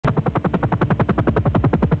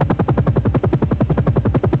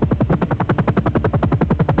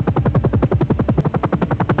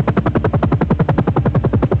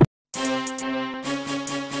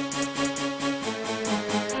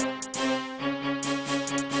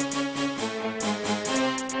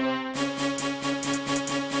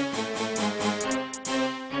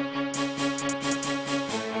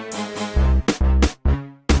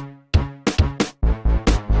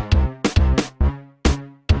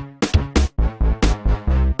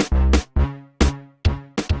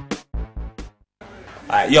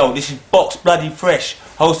Alright, yo, this is Box Bloody Fresh,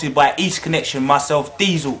 hosted by East Connection, myself,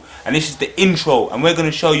 Diesel, and this is the intro, and we're going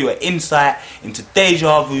to show you an insight into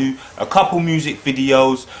Deja Vu, a couple music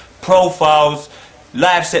videos, profiles,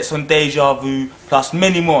 live sets on Deja Vu, plus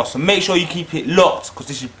many more. So make sure you keep it locked, because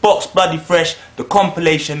this is Box Bloody Fresh, the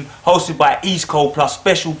compilation, hosted by East Cole, plus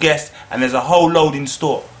special guests, and there's a whole load in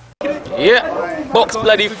store. Yeah, Box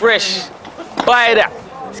Bloody Fresh, buy that,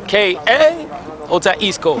 it's K.A. Hotel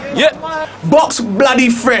East Cole, yeah. Box Bloody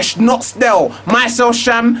Fresh, not stale. Myself,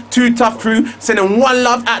 Sham, Too Tough Crew, sending one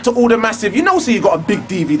love out to all the massive. You know, so you got a big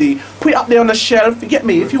DVD, put it up there on the shelf, you get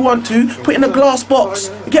me? If you want to, put it in a glass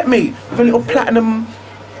box, you get me? With a little platinum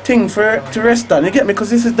thing for it to rest on, you get me? Because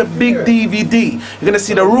this is the big DVD. You're gonna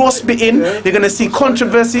see the raw spitting, you're gonna see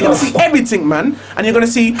controversy, you're gonna see everything, man. And you're gonna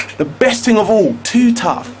see the best thing of all, Too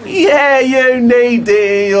Tough. Yeah, you need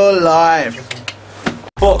it in your life.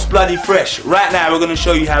 Box Bloody Fresh. Right now we're going to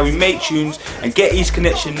show you how we make tunes and get East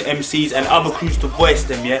Connection MCs and other crews to voice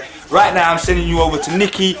them, yeah? Right now I'm sending you over to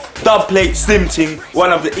Nicky, Dubplate, Slimting,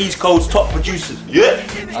 one of the East Coast's top producers, yeah?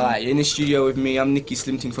 Alright, you're in the studio with me. I'm Nicky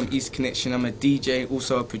Slimting from East Connection. I'm a DJ,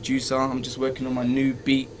 also a producer. I'm just working on my new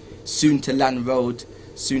beat, soon to land road,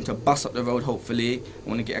 soon to bust up the road hopefully. I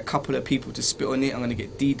want to get a couple of people to spit on it. I'm going to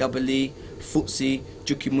get DEJA, Footsie,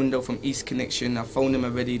 Juki Mundo from East Connection. I phoned them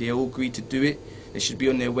already, they all agreed to do it. They should be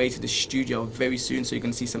on their way to the studio very soon, so you're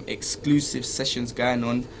going to see some exclusive sessions going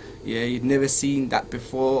on. Yeah, you've never seen that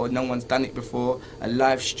before, or no one's done it before. A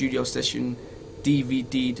live studio session,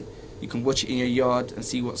 DVD'd. You can watch it in your yard and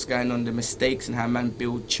see what's going on, the mistakes and how man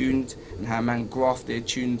build tunes and how man graft their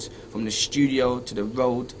tunes from the studio to the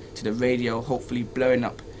road to the radio, hopefully blowing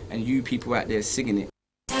up, and you people out there singing it.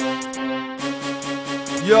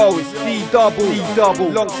 Yo, it's D-double,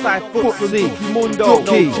 alongside Footsie, Mundo,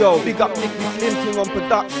 Joe. Big up Nicky Slimting on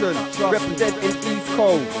production, representing East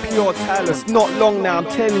Cole, pure talent. It's not long now, I'm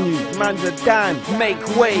telling you, man's a Dan, make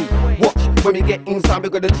way. Watch when we get inside, we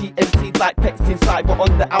got the TMC like pecs inside, but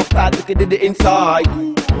on the outside, look at the inside.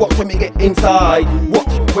 Watch when we get inside,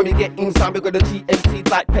 watch when we get inside, we got the TMC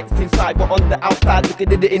like pecs inside, but on the outside, look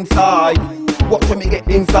at the inside. Watch when we get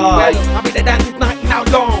inside. I mean the dance is not now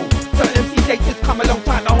long. So the MC they just come along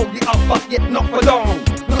trying to hold it up, but yet not for long.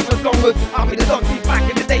 Not as long as I mean the donkeys back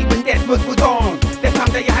in the day when death was on. That time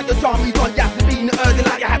there you had the jammies on, you had to be in the early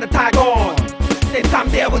light, you had the tag on. That time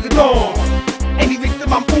there was a dawn. Any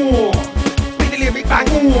victim I'm born. Spit the lyric bang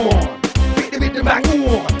on. Spit the rhythm bang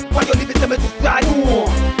on. While you're living them just ride on.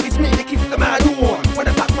 It's me that keeps the man on. When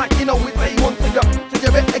I touch mic, you know it's where you want to go. So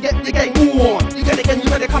you better get your game on. You get it again, you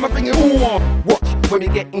better come and bring it on. Watch when we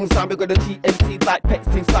get inside, we got the TMC like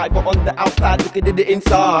pecs inside, but on the outside, look at the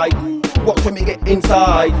inside. Watch when we get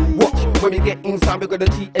inside. Watch when we get inside, we got the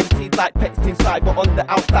TMC like pecs inside, but on the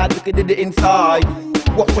outside, look at the inside.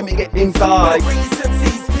 Watch when we get inside. Bring these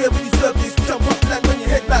MCs here with these services. Jump up land on your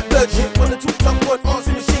head like bird shit. Wanna talk tough on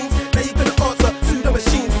answering machines. Now you're gonna answer to the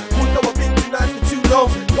machines. Wouldn't know I've been too nice for too long.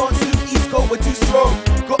 Can't salute East Coast, we're too strong.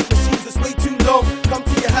 Got machines that's way too long. Come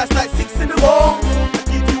to your house like 6 in the morning. I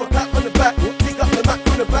give you a pat on the back. Pick up the Mac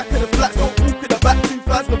from the back of the flats. Don't walk in the back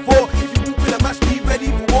 2004. If you walk in a match, be ready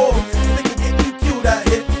for war. They can get you killed out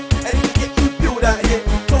here. And they can get you killed out here.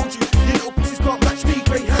 Told you, you little bitches can't match me.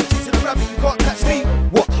 Great hand chasing a rabbit, you can't catch me.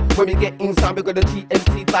 Watch when we get inside, we got the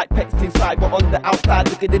TMC like pecs inside, but on the outside,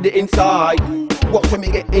 look at the inside. Watch when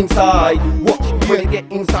we get inside. Watch when we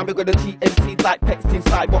get inside, we got the TMC like pecs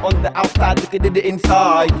inside, but on the outside, look at the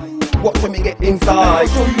inside. Watch when we get inside. I'll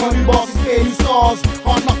show you my new bars, spare you scars.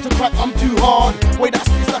 Hard not to crack, I'm too hard. Way that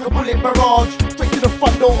spits like a bullet barrage. Straight to the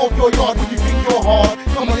front door of your yard when you think you're hard.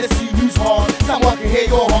 Come on, let's see who's hard. Someone can hear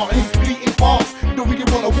your heart and it's beating fast. You don't really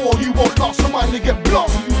want a war, you won't last. Somebody get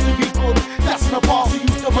blast. You used to be good, that's in the past. You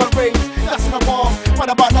used to run range, that's in the past. Right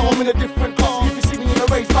about now I'm in a different class. If you see me in the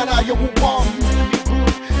race, by now you won't pass. You used to be good,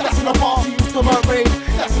 that's in the past. You used to run range,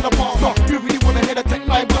 that's in the past. No, you really wanna hear the tech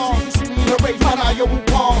line blast. If you see me in the race, by now you won't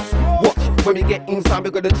pass. When we get inside, we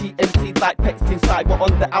got the TMC like pecs inside, but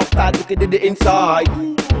on the outside, look at the inside.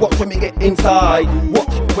 Watch when we get inside.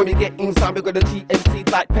 Watch when we get inside, we got the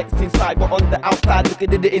TMC like pecs inside, but on the outside, look at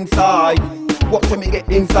the inside. Watch when we get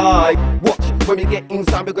inside. Watch when we get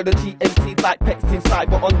inside, we got the TMC like pecs inside,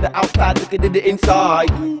 but on the outside, look at the inside.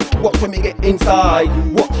 Watch when we get inside.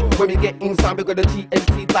 Watch when we get inside, we got the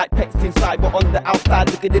TMC like pecs inside, but on the outside,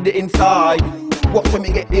 look at the inside. Watch when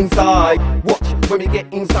we get inside. Watch when we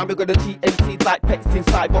get inside. We got the TNTs like pecs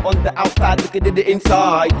inside, but on the outside, look at the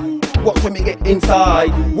inside. Watch when we get inside.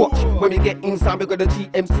 Watch when we get inside. We got the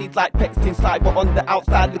TNTs like pecs inside, but on the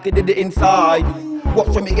outside, look at the inside. Watch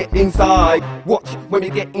when we get inside. Watch when we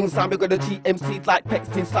get inside. We got the TNTs like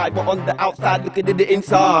pecs inside, but on the outside, look at the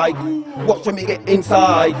inside. Watch when we get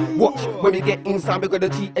inside. Watch when we get inside. We got the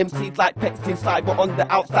TNTs like pecs inside, but on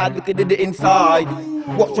the outside, look at the inside.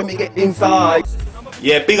 Watch when we get inside.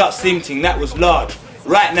 Yeah, big up Slim Ting, that was large.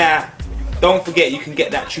 Right now, don't forget you can get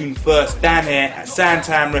that tune first down here at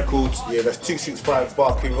Soundtime Records. Yeah, that's 265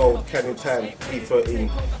 Barking Road, Canning Town, E13.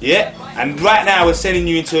 Yeah, and right now we're sending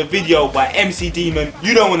you into a video by MC Demon.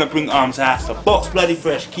 You don't want to bring arms out, so Box Bloody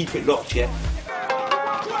Fresh, keep it locked, yeah?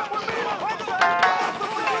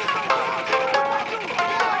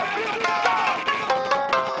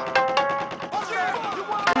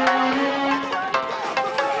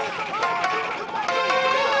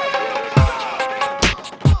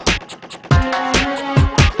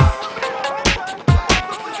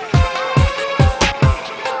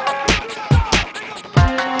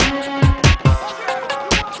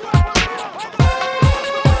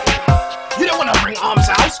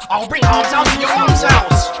 I'll bring arms out to your mom's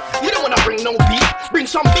house. You don't wanna bring no beef, bring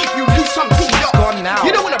some beef, you lose some teeth. Gone now.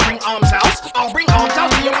 You don't wanna bring arms out, I'll bring arms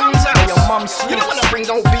out to your mom's house. Your mom's You don't wanna bring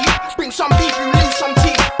no beef, bring some beef, you lose some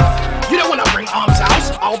teeth. You don't wanna bring arms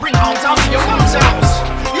out, I'll bring arms out to your mom's house.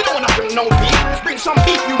 You don't wanna bring no beef, bring some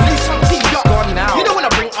beef, you lose some teeth. Gone now. You don't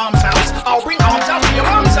wanna bring arms out, I'll bring arms out to your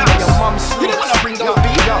mom's house. Your mom's You don't wanna bring no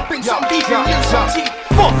beef, bring some beef, you lose some teeth.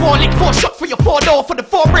 4-4 lick 4 shot for your 4 door for the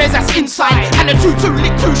 4 brares that's inside. And the 2-2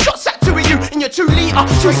 lick 2 shots at 2 of you in your 2 litre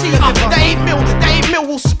 2-seater. The 8 mil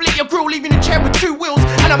will split your grill, leaving the chair with 2 wheels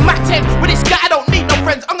and a Mac 10. With this guy I don't need no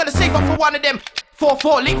friends, I'm gonna save up for one of them.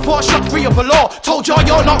 4-4 lick 4 shot 3 of a law. Told y'all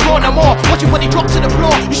you're not raw no more. Watch your body drop to the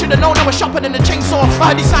floor. You should've known I was sharper than the chainsaw. I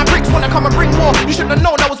heard these side bricks wanna come and bring more. You should've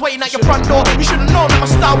known I was waiting at your front door. You should've known that my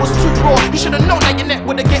style was too raw. You should've known that your neck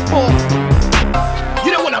would've get bored. You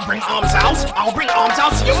don't wanna bring arms out, I'll bring arms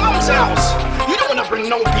out to your mom's house. You don't wanna bring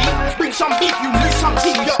no beef, bring some beef, you lose some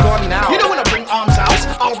teeth. Gone now. You don't wanna bring arms out,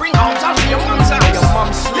 I'll bring arms out to your mom's house. Your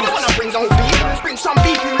mom's You don't wanna bring no beef, bring some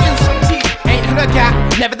beef, you lose some teeth. Ain't done a gap,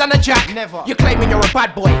 never done a jack. Never. You're claiming you're a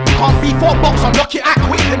bad boy. Can't be 4 box, I'll knock you out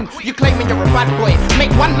quick. And you're claiming you're a bad boy.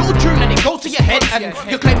 Make one little tune and it goes to your head. And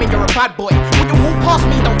you're claiming you're a bad boy. When you walk past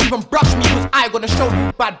me, don't even brush me, cause I gonna show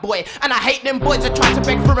you bad boy. And I hate them boys that try to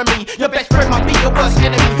beg for me. Your best friend might be your worst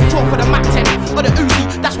enemy. Talk for the Mac 10 or the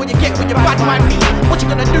Uzi, that's what you get when you bad mind me. What you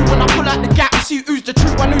gonna do when I pull out the gap and see who's the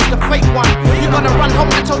true one, who's the fake one? You're gonna run home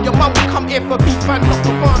and tell your mum we'll come here for beef and not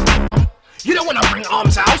for fun. You don't wanna bring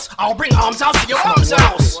arms out, I'll bring arms out to your mom's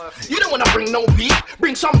house. You don't wanna bring no beef,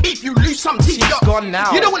 bring some beef, you lose some teeth. Gone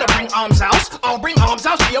now. You don't wanna bring arms out, I'll bring arms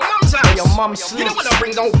out to your mom's house. Your mom's You don't wanna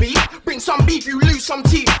bring no beef, bring some beef, you lose some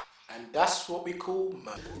teeth. And that's what we call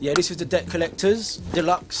murder. Yeah, this is the Debt Collectors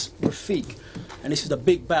Deluxe Rafiq, and this is the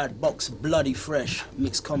Big Bad Box Bloody Fresh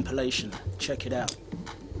mixed compilation. Check it out.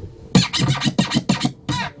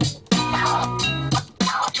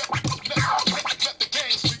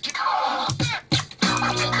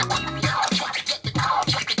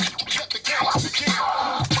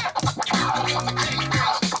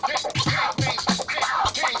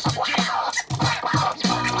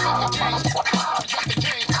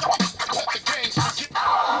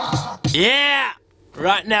 Yeah!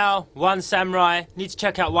 Right now, One Samurai. Need to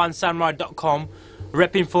check out onesamurai.com.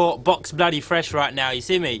 Repping for Box Bloody Fresh right now, you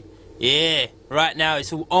see me? Yeah, right now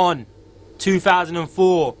it's all on.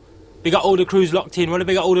 2004. Big up all the crews locked in. Wanna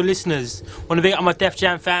big up all the listeners. Wanna big up my Def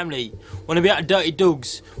Jam family. Wanna big up Dirty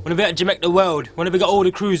Dogs. Wanna big up Jamaica the World. Wanna big up all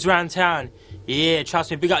the crews around town. Yeah,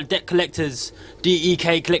 trust me, big up Debt Collectors.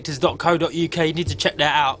 DEKcollectors.co.uk. You need to check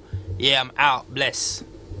that out. Yeah, I'm out. Bless.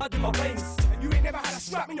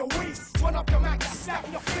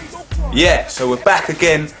 Yeah, so we're back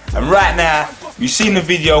again, and right now, you've seen the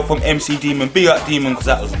video from MC Demon, big up Demon because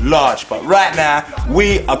that was large, but right now,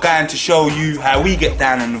 we are going to show you how we get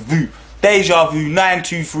down on the VU. Deja Vu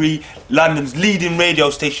 923, London's leading radio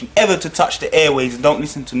station ever to touch the airways and don't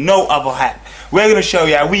listen to no other hype. We're going to show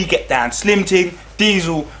you how we get down. Slim Ting,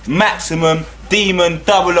 Diesel, Maximum, Demon,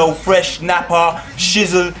 00 Fresh, Napa,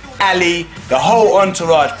 Shizzle, Ali, the whole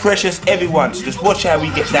entourage, Precious, everyone. So just watch how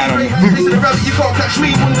we get down on the VU. You can't catch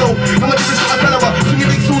me, Mundo. I'm a different sort of caliber. So you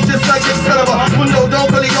big tools just like Excalibur. Mundo, don't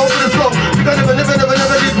really go for the song. You can never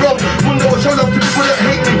did wrong. Mundo, I show love to people that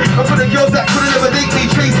hate me. And for the girls that couldn't ever date me,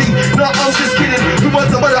 Tracy. No, I'm just kidding. Who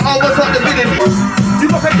wants to buy the what's up the bidding? You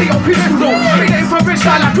got to take your pistol though. Big name from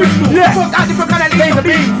Bristol like Crystal. Yeah. Fuck that different kind of laser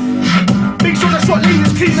beam. Make sure the shot lane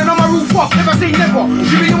is clean and I'm a roof off. Never say never.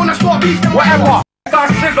 You really wanna start beef, whatever.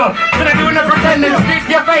 Start sizzle, gonna do no pretending. Speak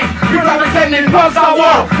to your face, you got pretending. What's our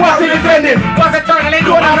war? What's it defending? What's eternal? Ain't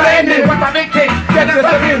doing how to ending. What's a big thing? Get the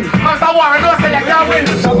seven. What's our war? I know say that y'all win.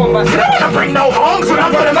 You don't wanna bring no arms when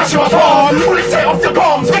I'm gonna mash you up on. Wanna set off the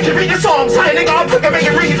bombs, make you read your songs. Hey nigga, I'm fucking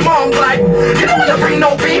making read his moms. Like, you don't wanna bring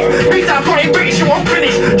no beef. Beef that point British, you won't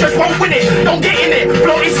finish. Just won't finish. Don't get in it.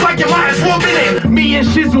 Flow is like you might as well been it. Me and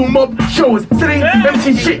Shizzle mob shows, sitting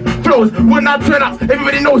empty shit flows. When I turn up,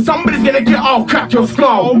 everybody knows somebody's gonna get all crack your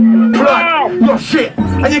skull. Blood, your shit.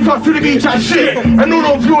 And you come to the beach and shit. And all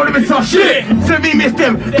those you limits are shit. So me miss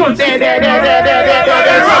them. Cause there.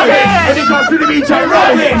 And you come to the beach and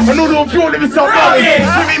run it. And all those you limits are rubbish.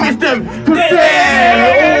 So me miss them. Cause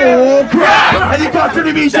there. Oh crap. And you come to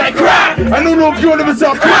the beach and crap. And all those you limits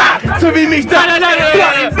are crap. So me miss them.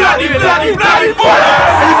 Bloody. And you come to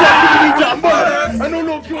the beach and murder. And all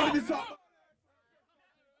those you limits are.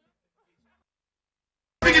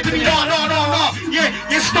 Bring it to me, no. Yeah,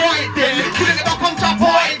 you started then. You didn't ever come to a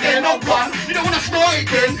party then, no one. You don't wanna start it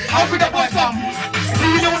then. I'll bring that boy from.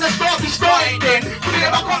 You don't wanna start, you started then. You didn't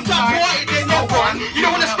ever come to a party then, no one. You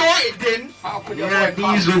don't wanna start it then. I'll put your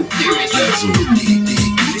Diesel.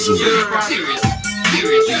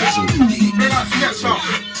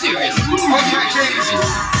 Serious.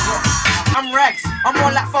 I'm Rags, I'm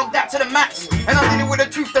more like fuck that to the max. And I'm dealing with the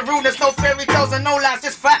truth, the real, there's no fairy tales and no lies,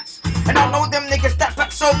 just facts. And I know them niggas that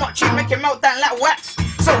back so much, you make it melt down like wax.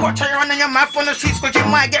 So watch how you running your mouth on the streets, cause you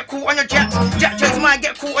might get caught on your jacks. Jack might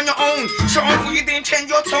get caught on your own. Shut on for you didn't change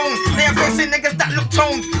your tone. They are facing niggas that look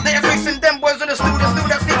toned. They are facing them boys with the stew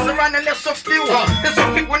that sticks around and left soft steel. There's so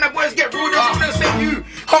quick when the boys get rude, that's what they say you.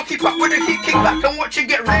 Can't keep up with the kick back and watch you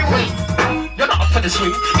get real. You're not up for the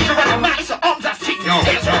swing. If you run a mouth, it's your arms that's tick.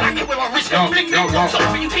 It's all like it with my wrist and blink. So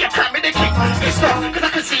for you to your crap with the kick. It's not, cause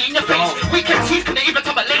I can see in your face. Weekend teeth couldn't even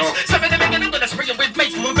tell my legs. 7 in the beginning, I'm gonna spring it with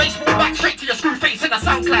mace. Move baseball back straight to your screw face in a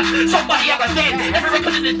sound clash. Somebody ever dead. Every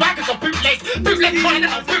record in his bag is a bootleg. Bootleg mine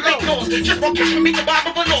and bootleg yours. Just one kiss from me to buy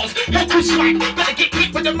with laws. Your crew swag, gonna get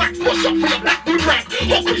hit with the max. 4 shot for your black boot rag.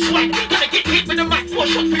 Your crew swag, gonna get hit with the max. 4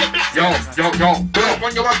 shot for your black. Yo. Pull up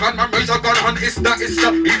on your gun, man, raise a gun, and it's the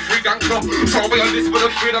E3 gangster. So we on this with a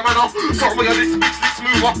freedom man off. So we on this bitch, this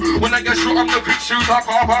mover. When I get shot, I'm the big shooter.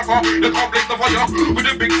 Car. You can't blaze the fire. With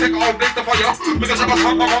the big stick, I'll blaze the fire. Because if I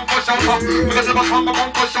come, I'm on for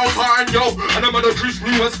shelter. And yo, and I'm on the true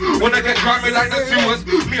snoozers. When I get grimy like the sewers.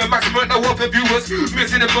 Me and Max burnt the world for viewers.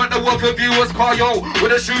 Missing the burnt the world for viewers. Car yo,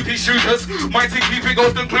 with the shooters. My team keep it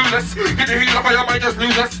goes to clueless. Get the heat up, I might just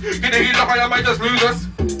lose us.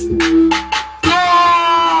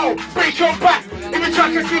 Oh! Break your back! If you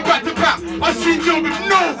try to catch me back to back, I see you with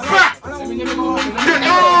no back! Oh!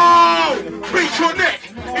 Break your neck!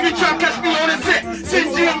 If you try to catch me on the set,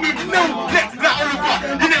 since you with no neck, like Oliver,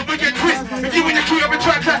 you never get twist. If you and your crew ever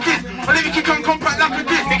try to catch this, I'll leave you come compact like a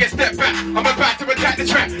this. Nigga, step back, I'm about to attack the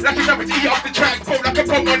track. Like a rabbit, eat off the track, fall like a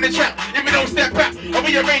bomb on the track. If you don't step back, I'll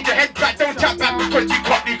rearrange your head back, don't tap back because you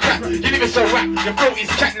can't do crap. You leave it so rap, your throat is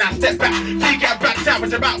cat now, step back. Till you get back down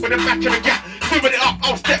with the back with the back of the gap. Swimming it up,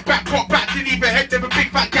 I'll step back, pop back, till you leave your head, there's a big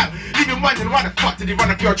fat gap. Leaving wondering why the fuck did he run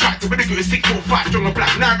up your track? To when they go to 6 or 5 strong and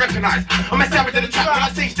black. Now I recognise, I'm a savage in the trap, when I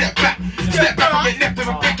say step back, and get left with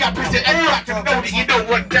a big gap, push it head back, and know that you don't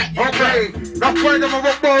want that. Okay, that's why I'm a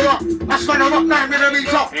rock baller. That's why I'm rock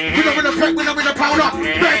 9mm. We don't win a pet, we don't win a powder.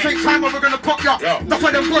 Better take time when we're gonna pop ya. That's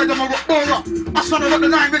why them words I'm a rock baller. That's why I'm rock the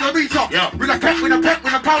 9mm. With a pet, with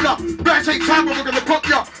a powder. Better take time when we're gonna pop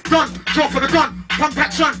ya. Done, draw for the gun. Pump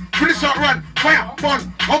action, police start run, fire,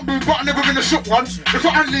 fun, unmove but never been a shook one. If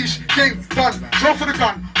I unleash, game done, draw for the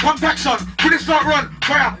gun, pump action, police start run,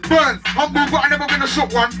 fire, burn, unmove but never been a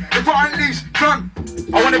shook one. If I unleash, done.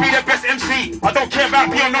 I wanna be the best MC, I don't care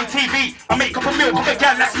about being on TV. I make couple mil, couple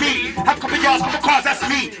gal, that's me. Have couple yards, couple cars, that's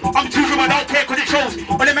me. I'm too real, I don't care cause it shows.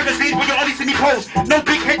 On the magazines when you only see me pose. No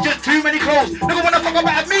big head, just too many clothes. Nigga wanna fuck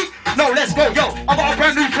about me? No, let's go, yo, I got a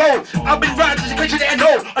brand new flow. I've been riding just in case you didn't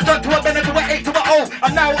know. I done to a better to an 8 to an O.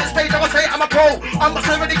 I'm now on stage, I'ma say I'm a pro. I'm a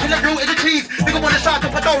servant, killer real is a cheese. Nigga wanna shout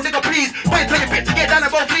up a dough, nigga please. Wait till you bit to get down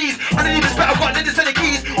and both please. I don't even spit, I've got niggas in the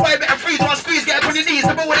keys. Why you better freeze while I squeeze, get up on your knees.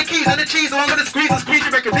 The with the keys and the cheese, and I'm gonna squeeze and squeeze. You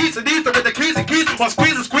reckon these and these, with the keys and keys. While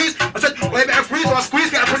squeeze and squeeze. I said, why you better freeze while I squeeze,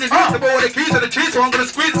 get up on your knees. The with the keys and the cheese, so I'm gonna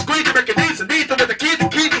squeeze and squeeze. You reckon these and these, with the keys and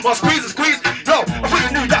keys. While squeeze and squeeze. Yo, I thought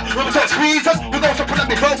you knew that. When we talk squeeze us, we gon' put up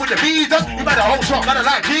me roll with the visas. You better hold shot, gotta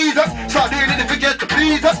like Jesus. Start doing it if you get to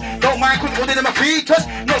please us. Don't mind cause all in my features.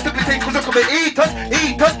 No simply cause I come and eat us.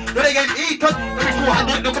 No they ain't eat us. Every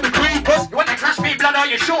 400 look at me creepers. You want to crash me blood, are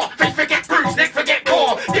you sure? Face forget bruise, neck forget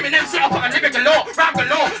gore. Give me them shit, I'll put a lyric galore. Rap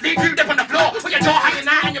galore, leave you deaf on the floor. With your jaw hanging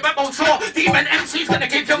out and your backbone sore. Demon MC's gonna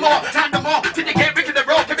give you more. Time the more.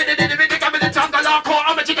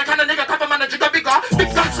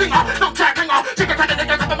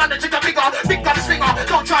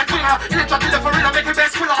 killer. Electro killer for real, I make it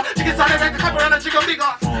best killer. Chicken salad like a cover and a chicken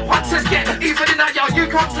bigger. One test get, even in that yo, you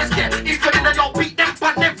can't test get. Even in that yo, beat them,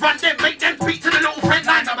 bun them, run them, make them beat to the little friend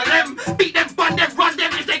line, double them. Beat them, bun them, run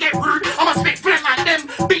them, if they get rude, I'ma spit flame at them.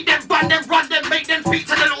 Beat them, bun them, run them, make them beat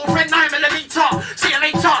to the little friend 9mm. See you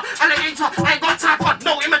later, alligator, I ain't got time for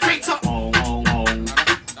no imitator.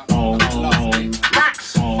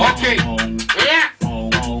 Max, okay, yeah.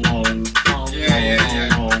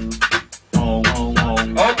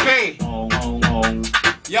 Okay.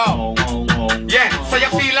 Yo. Yeah, so you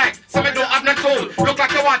feel like somebody don't have no tool. Look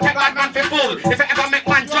like you want take bad man for fool. If you ever make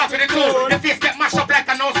man drop with the tool, your face get mashed up like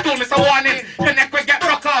a no stool. Miss a warning. Your neck will get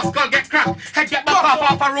broke off, skull get cracked, head get buck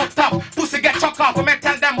off a rooftop. Pussy get chuck off. We may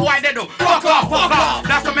tell them why they do. Fuck off, fuck off.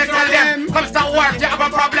 That's what we tell them. Come start work, you have a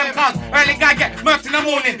problem cause early guy get murked in the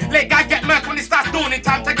morning. Late guy get murked when he starts doing it.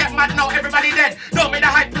 Time to get mad now, everybody dead. Don't make the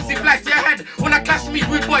hype pussy fly to your head. When I clash me,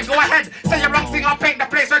 rude boy, go ahead. Say your wrong thing, I'll paint the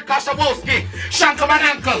place red Kashawowski. Shank my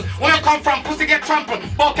ankle. Where you come from, pussy get trampled.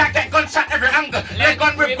 Bow cat get gunshot every angle. Leg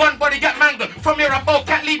gun with gun, body get mangled. From you're a bow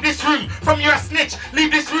cat, leave this room. From you're a snitch,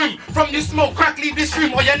 leave this room. From you smoke crack, leave this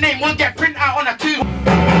room. Or your name won't get print out on a tube.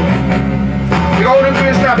 We got all the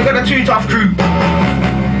doing stuff, we got the two tough crew.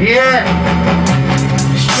 Yeah.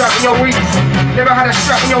 Strap in your weeks. Never had a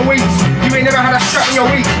strap in your weeks. You ain't never had a strap in your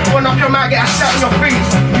weeks. Run off your mouth, get a strap in your face.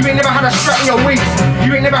 You ain't never had a strap in your weeks.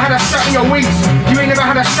 You ain't never had a strap in your weeks. You ain't never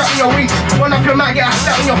had a strap in your weeks. Run off your mouth, get a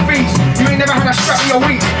strap in your face. You ain't never had a strap in your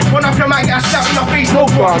weeks. Run off your mouth, get a strap in your face. No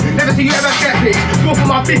fun. Never see you ever get this. Go for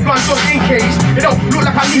my big gun just in case. It don't look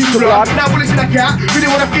like I need the blood. Now bullets in the gap. Really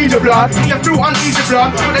wanna feed the blood. See you through uneasy the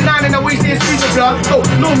blood. Put the 9 in the waist, they squeeze the blood. So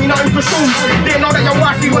know me, nothing for show me. They know that you're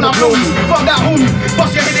wifey when I blow you. Fuck that homie.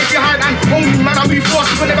 Bust your head if you hide and hold me. Man, I move fast,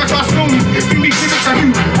 you can never trust me. Give me lyrics to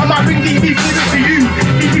you. I might bring DB lyrics to you.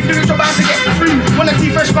 DB lyrics are bound to get through. Wanna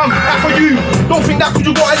see fresh come, that for you. Don't think that cause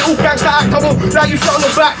you got a little gangster act. I won't like you shot on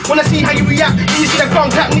the back. Wanna see how you react. When you see the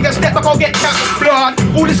gun tap, nigga step back, I'll get tapped. Blood.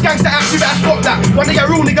 All this gangster act, you better stop that. One of your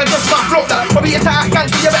real niggas just might flop that. Probably it's that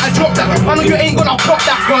gangster, you better drop that. I know you ain't gonna pop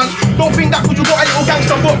that gun. Don't think that cause you got a little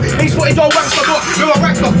gangster book. Ain't spotted your gangster book. You're a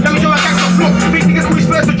gangster, that means you're a gangster block. Big niggas always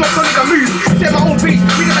first to drop on the move. Set my own pace,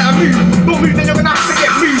 niggas better move. Don't move, then you're gonna have to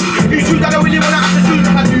get moved. You choose, I don't really wanna have to choose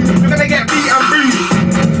if I do. You're gonna get beat and bruised.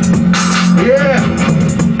 Yeah.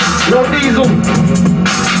 Yo, Diesel.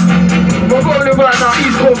 We're going to right now,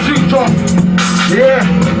 East Coast Street Top. Yeah.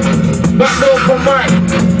 Back door from Mike.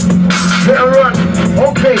 Hit and run.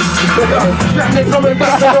 Okay. Strap next on me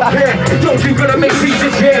back, I don't care. Don't you gonna make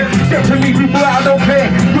pieces here. Step to me, group out, I don't care.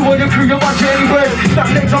 You and your crew, you watch it anyway.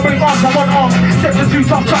 Strap next on me, arms, I'm on arms. Step to two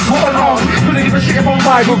top, truck, hot on arms. Couldn't give a shit if I'm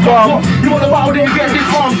Bible bomb. You want the battle, then you get this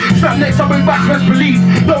arm. Strap next on me back, best believe.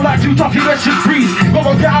 Don't like too tough, you let shit freeze. Go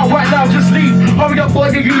on, get out right now, just leave. Hurry up,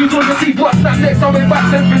 boy, get you lose all your teeth. What? Strap next on me back,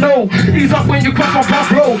 then you know. Ease up when you cross my path,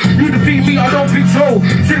 bro. You defeat me, I don't think so.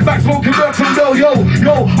 Sit back, smoke your work from low, yo.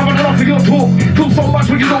 I'm on enough of your talk. Talk so much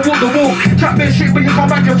when you don't walk the walk. Chat bit shit when you come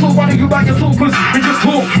back your talk. Why don't you back your talk? Cause it's just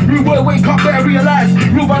talk. Real boy, wake up, better realize.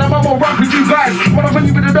 Real man, I'm on rap with you guys. When I'm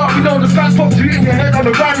in the dark, you know the sky's pop to you in your head on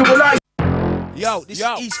the grind of a life. Yo, this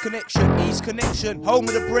is East Connection, home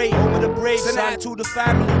of the brave, send out to the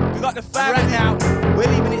family. We got the family right now. We're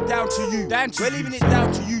leaving it down to you. We're leaving it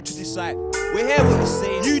down to you to decide. We hear what you're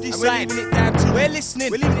saying. You decide. And we're leaving it down to you. We're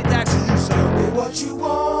listening. We're leaving it down to you, so. What you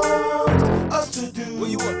want us to do? What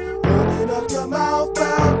you want? Running up your mouth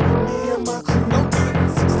about me and my crew. Don't do it.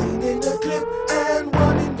 16 in the clip and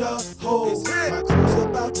 1 in the hole. My crew's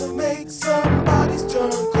about to make somebody's turn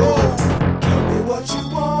cold. Tell me what you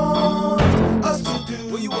want us to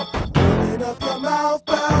do. What you want? Running up your mouth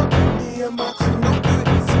about me and my crew. Don't do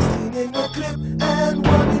it. 16 in the clip and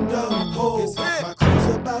 1 in the hole. My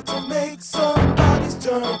crew's about to make somebody's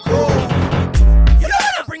turn cold. You don't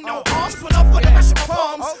wanna bring no arms when I've got the mash of my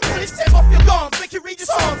palms. When it's take off your guns, make you read your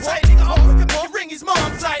songs. Tight nigga, I'm quick and make you ring his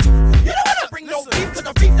mom's like. You don't wanna bring no beef, cause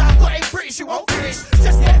the beef that I've got ain't British, you won't finish.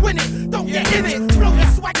 Just get winning, don't get in it. Blow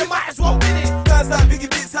your swag, you might as well win it. Guys like Biggie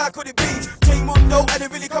Bits, how could it be? King Mundo, and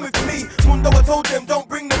it really coming for me. Mundo, I told them, don't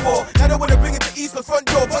bring the war. Now they wanna bring it to East, the front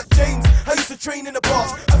door. But James, I used to train in the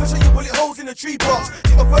past. I can show you bullet holes in the tree box.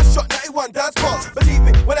 Hit my first shot, 91, dance pass. Believe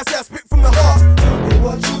me, when I say I spit from the heart. Tell me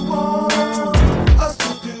what you want us to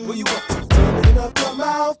do. What you want? Running up your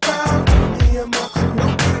mouth, bound me and my crew.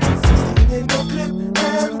 16 in the clip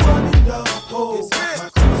and 1 in the hole. My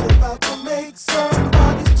crew's about to make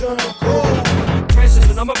somebody's turn cold. Precious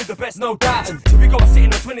and I'm with the best, no doubting. We got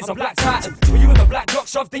sitting on 20s on black satin. When you in the black rock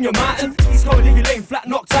shoved in your mountain. East Coast leave you laying flat,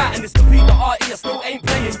 knocked out. And it's the beat, the RE, I still ain't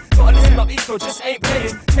playing. Gotta listen up, East Coast just ain't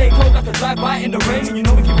playing. Staying cold like a drive-by in the rain. And you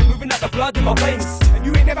know we keep it moving like the blood in my veins. And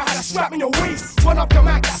you ain't never had a strap in your waist. Run up your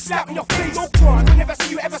mic, that slap in your face. No crime, I never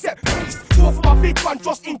see you ever set pace. Do it for my big one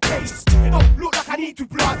just in case. It don't look like I need to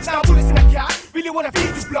blood. Now bullets in the cat, really wanna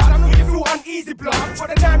feed you blood. I know you feel uneasy blood.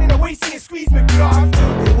 Got a line in the waist and it squeeze me blood.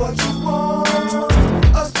 Tell me what you want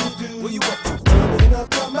us to do. What you want? Open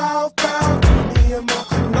up your mouth, pal. Me and my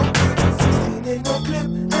crew. 16 in the clip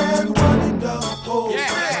and 1 in the hole.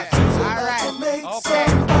 Yeah, alright. Make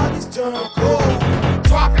somebody's turn cold.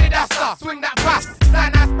 Drop it, duster, swing that fast.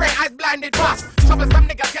 Sign and spray, eyes blinded fast. Trouble some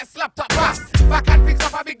niggas get slapped up fast. Back and fix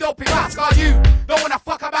up a big dopey mask. Cause you don't wanna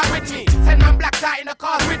fuck about with me. 10 man black tie in the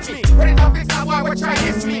cars with me. Ready to fix that why we're trying to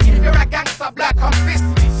diss me. If you're a gangster, black, come fist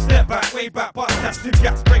me. Step back, way back, bust that 2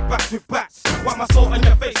 gaps, break back with bats. Wipe my soul on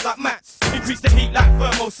your face like mats. Increase the heat like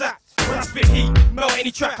thermostats. When I spit heat, melt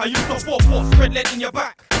any track. I use the 4-4, spread lead in your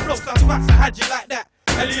back. Flow sounds facts, I had you like that.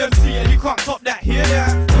 LEMC and you can't top that, hear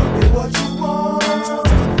that? Tell me what you want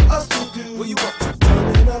us to do. What you want?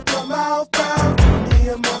 Open up your mouth, pal. Me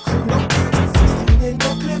and my crew. 16 in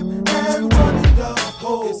the clip and 1 in the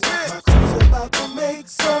hole. My crew's about to make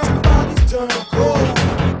somebody's turn cold.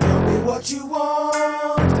 Tell me what you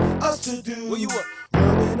want us to do. What you want?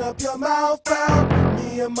 Open up your mouth, pal.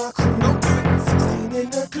 Me and my crew. 16 in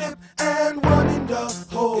the clip and 1 in the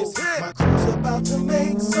hole. My crew's about to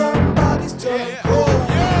make somebody's turn cold.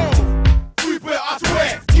 We better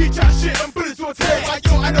swear, you chat shit and bullets will tear. Like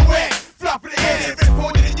you're unaware, flap in the air, if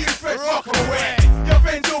holding the new fresh rock aware. Your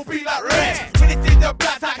friends all be like rare. When it's in the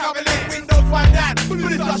black tie calculate, windows wind down,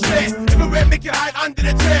 bullets are share. Everywhere make it hide under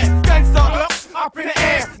the chair. Gangsta blocks up in the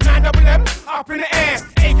air, 9 up in the air,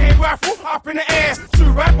 AK rifle up in the air.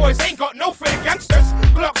 2 bad boys ain't got no fear, gangsters.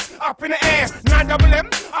 Glocks up in the air, 9 up in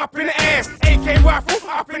the air, AK rifle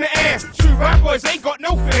up in the air. 2 bad boys ain't got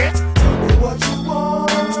no fear. Tell me what you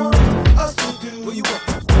want us to do. What you want?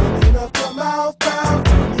 Open up your mouth, pal.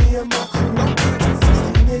 Me and my crew.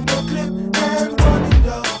 16 in the clip and 1 in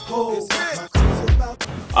the hole. My crew's about to...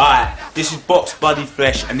 Alright, this is Box Bloody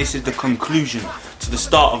Fresh and this is the conclusion to the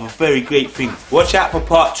start of a very great thing. Watch out for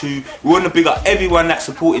part 2. We want to big up everyone that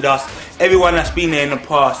supported us, everyone that's been there in the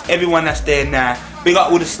past, everyone that's there now. Big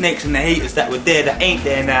up all the snakes and the haters that were there that ain't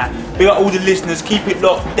there now. Big up all the listeners, keep it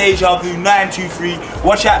locked. Deja Vu 923.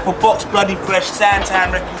 Watch out for Box Bloody Fresh,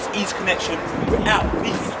 Sandtown Records, East Connection. We're out.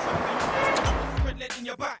 Peace. Spread lead in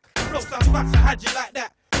your back. Flow sounds facts, I had you like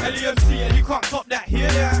that. LEMC and you can't top that, hear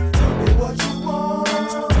that? Tell me what you want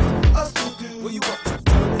us to do. What you want?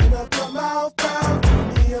 Open up your mouth, pal.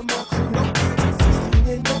 Me and my crew. 16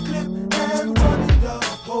 in the clip and 1 in the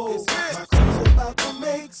hole. My crew's about to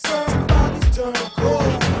make somebody's turn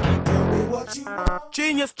cold. Tell me what you want.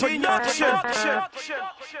 Genius production.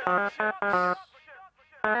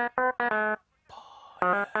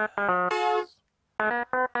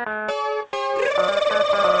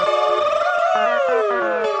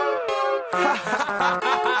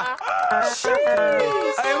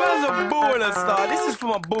 Hey, man's a baller star. This is for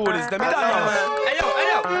my ballers. Them, you don't know. Hey yo,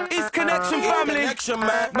 East Connection family. Connection,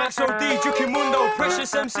 man. Max OD, Juki Mundo,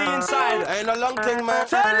 Precious MC inside. Ain't a long thing, man.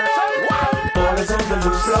 Ballers on the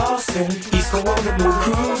loose flossing, East go on the move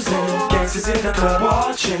cruising, gangsters in the club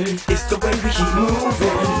watching, it's the way we keep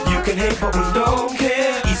moving. You can hate but we don't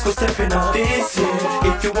care, East go stepping out this year.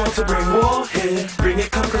 If you want to bring war here, bring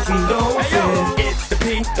it come cause we don't fear. It's the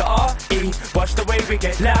P, the R-E, watch the way we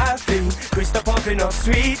get lively. Krista pumping up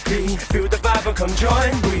sweetly, feel the vibe and come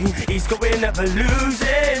join we. East go we're never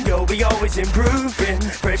losing, yo we always improving.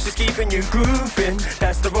 Precious keeping you grooving,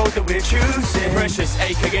 that's the road that we're choosing. Precious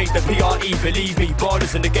aka the PRE, believe me,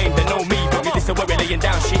 ballers in the game they know me. But we listen where we're laying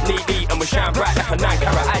down shit neatly, and we shine bright like a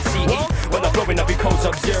 9-carat ICE. When I'm flowing up be cold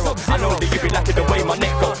Sub-Zero, I know that you be liking the way my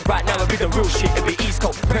neck go. Right now I be the real shit, it be East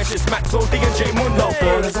Coast. Precious Max OD and J Mundo.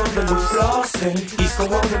 Ballers on the loose flossing, East go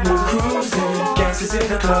on the move cruising, gangsters in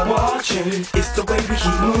the club watching, it's the way we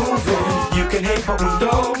keep moving. You can hate but we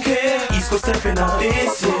don't care, East Coast stepping out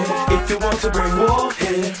this year. If you want to bring war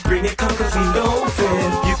here, bring it come cause we don't fear.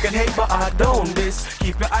 You can hate but I don't this,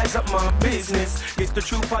 keep your eyes up my business. It's the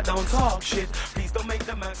truth, I don't talk shit, please don't make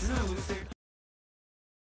the max lose it.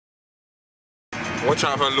 Watch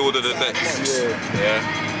out for Lord of the Decks. Yeah.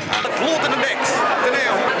 Lord of the Decks.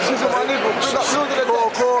 She's on my nigga. Big up Lord of the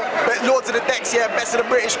Decks. Lord of the Decks, yeah. Best of the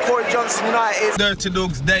British, Corey Johnson United. Dirty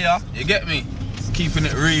Dogs DEJA, you get me? Keeping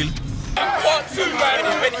it real.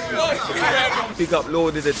 Big up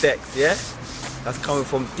Lord of the Decks, yeah? That's coming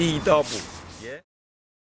from D-Double.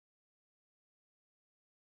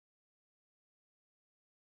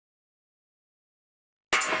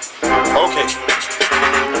 Okay.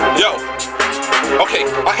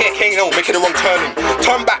 ill, making the wrong turning.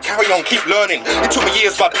 Turn back, carry on, keep learning. It took me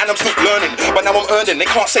years, but and I'm still learning. But now I'm earning, they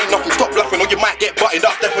can't say nothing, stop bluffing, or you might get butted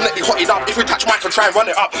up. Definitely hotted up. If you touch mic and try and run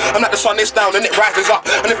it up, I'm like the sun is down and it rises up.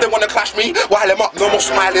 And if they wanna clash me, while I'm up, no more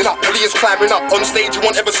smiling up. Bully is climbing up. On stage, you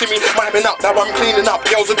won't ever see me miming up. Now I'm cleaning up.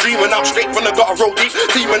 Girls are dreaming up. Straight from the gutter, roll deep,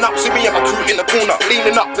 teaming up. See me and my crew in the corner,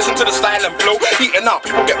 leaning up. Listen to the style and flow, heating up.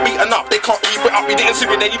 People get beaten up, they can't keep it up. You didn't see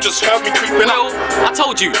me then, you just heard me creeping up. I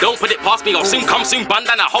told you, don't put it past me. I'll soon come, soon bun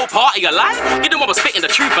down a whole party alive. You know I was spitting the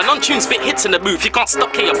truth, and on-tune spit hits in the booth. You can't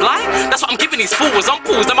stop, K, you're blind. That's what I'm giving these fools. I'm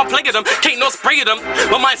fools, them I'm playing them. K knows spraying them.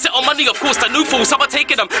 My mind set on money, of course, the new fools. So I'm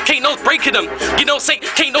taking them. K knows breaking them. You know, say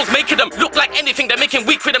K knows making them look like anything. They're making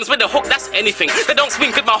weak rhythms with the hook. That's anything. They don't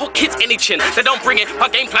swing with my hook hits any chin. They don't bring it. My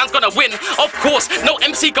game plan's gonna win. Of course, no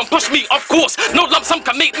MC can push me. Of course, no lump sum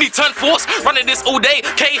can make me turn force. Running this all day.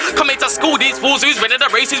 K coming to school these fools who's winning the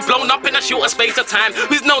race, who's blown up in a shorter space of time,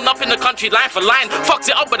 who's known up in the country line for line, fucks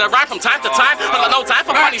it up with a rhyme from time to time. I got no time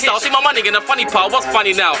for funny style. See my money in the funny part. What's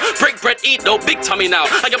funny now? Break bread, eat no big tummy now.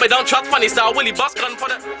 I got me don't trust funny style. Willie Boss gun for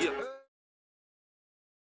the. Yeah.